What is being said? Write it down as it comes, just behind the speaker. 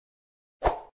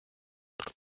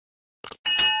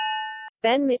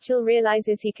Ben Mitchell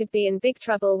realizes he could be in big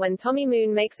trouble when Tommy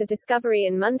Moon makes a discovery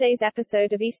in Monday's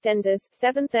episode of EastEnders,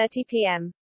 7:30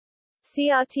 p.m. See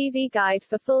our TV guide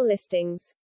for full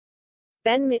listings.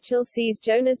 Ben Mitchell sees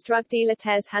Jonah's drug dealer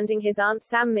Tez handing his aunt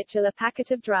Sam Mitchell a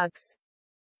packet of drugs.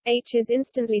 H is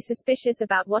instantly suspicious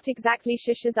about what exactly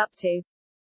Shush is up to.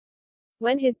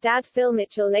 When his dad Phil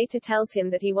Mitchell later tells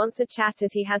him that he wants a chat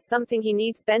as he has something he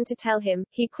needs Ben to tell him,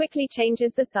 he quickly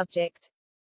changes the subject.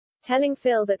 Telling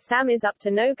Phil that Sam is up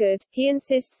to no good, he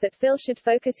insists that Phil should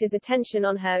focus his attention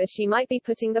on her as she might be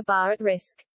putting the bar at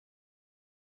risk.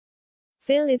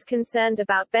 Phil is concerned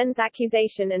about Ben's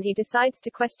accusation and he decides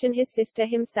to question his sister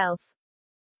himself.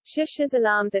 Shush is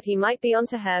alarmed that he might be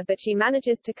onto her but she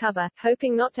manages to cover,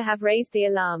 hoping not to have raised the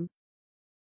alarm.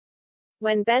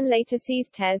 When Ben later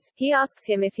sees Tez, he asks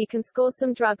him if he can score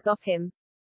some drugs off him.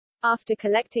 After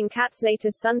collecting Cat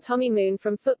Slater's son Tommy Moon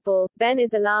from football, Ben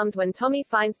is alarmed when Tommy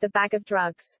finds the bag of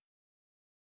drugs.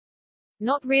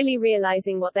 Not really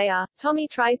realizing what they are, Tommy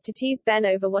tries to tease Ben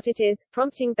over what it is,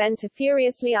 prompting Ben to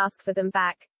furiously ask for them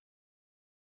back.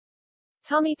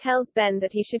 Tommy tells Ben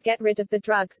that he should get rid of the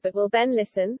drugs but will Ben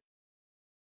listen?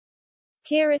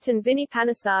 Kirat and Vinny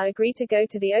Panesar agree to go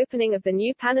to the opening of the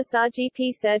new Panesar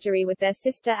GP surgery with their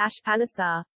sister Ash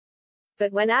Panesar.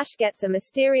 But when Ash gets a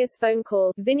mysterious phone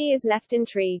call, Vinny is left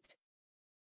intrigued.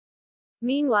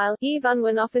 Meanwhile, Eve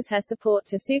Unwin offers her support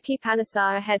to Suki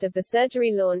Panesar ahead of the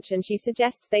surgery launch and she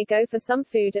suggests they go for some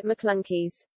food at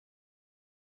McClunkey's.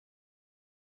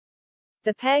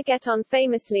 The pair get on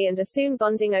famously and are soon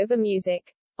bonding over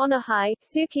music. On a high,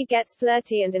 Suki gets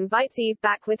flirty and invites Eve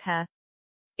back with her.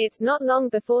 It's not long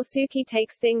before Suki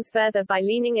takes things further by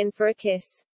leaning in for a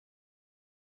kiss.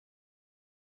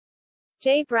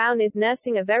 Jay Brown is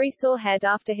nursing a very sore head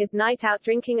after his night out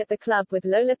drinking at the club with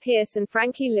Lola Pierce and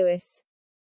Frankie Lewis.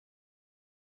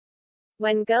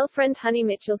 When girlfriend Honey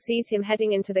Mitchell sees him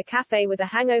heading into the cafe with a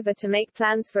hangover to make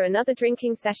plans for another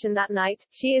drinking session that night,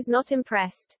 she is not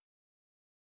impressed.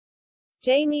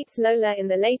 Jay meets Lola in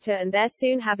the later and they're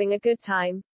soon having a good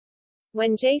time.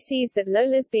 When Jay sees that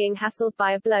Lola's being hassled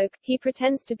by a bloke, he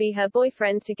pretends to be her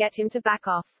boyfriend to get him to back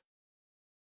off.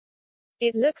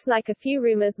 It looks like a few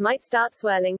rumors might start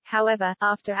swirling, however,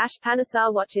 after Ash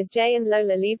Panesar watches Jay and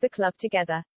Lola leave the club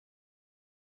together.